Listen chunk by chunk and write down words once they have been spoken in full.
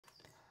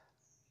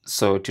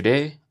So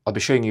today I'll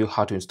be showing you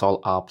how to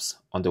install apps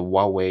on the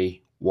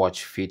Huawei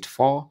Watch Fit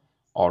 4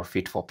 or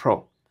Fit 4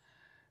 Pro.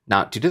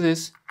 Now to do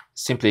this,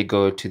 simply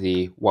go to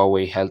the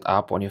Huawei Health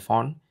app on your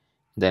phone,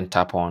 then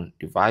tap on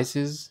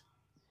Devices,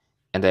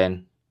 and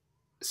then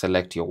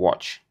select your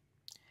watch.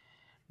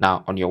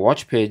 Now on your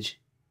watch page,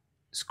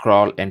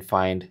 scroll and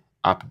find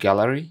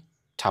AppGallery,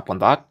 tap on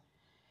that.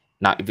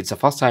 Now if it's the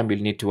first time,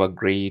 you'll need to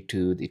agree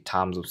to the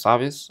terms of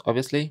service,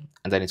 obviously,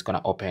 and then it's going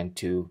to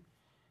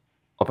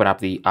open up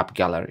the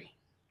AppGallery.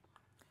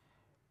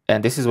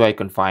 And this is where you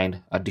can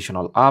find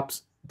additional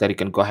apps that you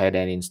can go ahead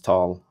and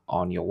install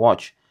on your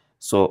watch.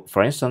 So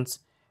for instance,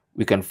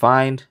 we can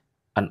find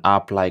an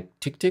app like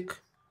TickTick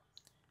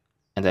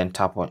and then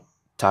tap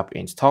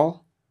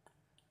install,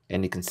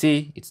 and you can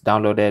see it's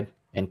downloaded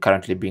and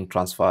currently being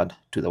transferred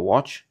to the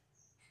watch.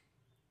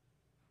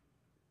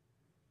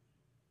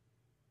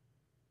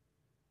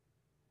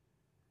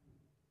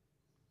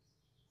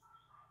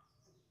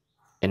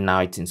 And now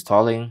it's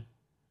installing.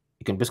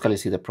 You can basically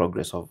see the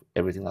progress of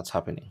everything that's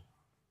happening.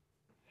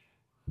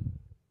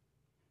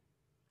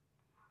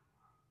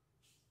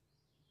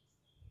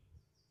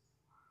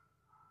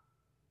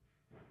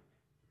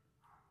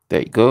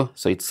 There you go.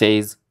 So it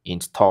says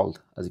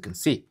installed, as you can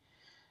see.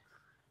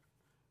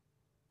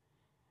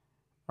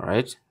 All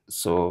right.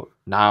 So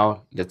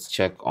now let's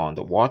check on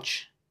the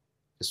watch.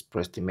 Let's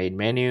press the main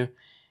menu,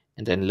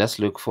 and then let's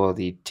look for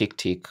the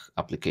TickTick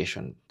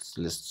application.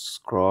 So let's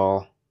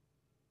scroll.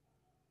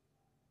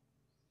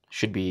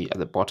 Should be at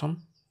the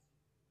bottom.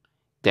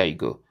 There you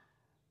go.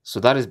 So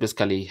that is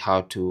basically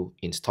how to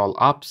install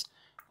apps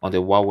on the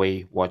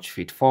Huawei Watch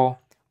Fit 4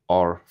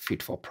 or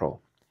Fit 4 Pro.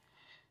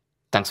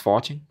 Thanks for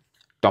watching.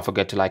 Don't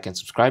forget to like and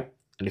subscribe.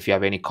 And if you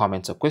have any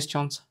comments or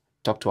questions,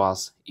 talk to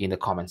us in the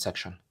comment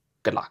section.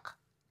 Good luck.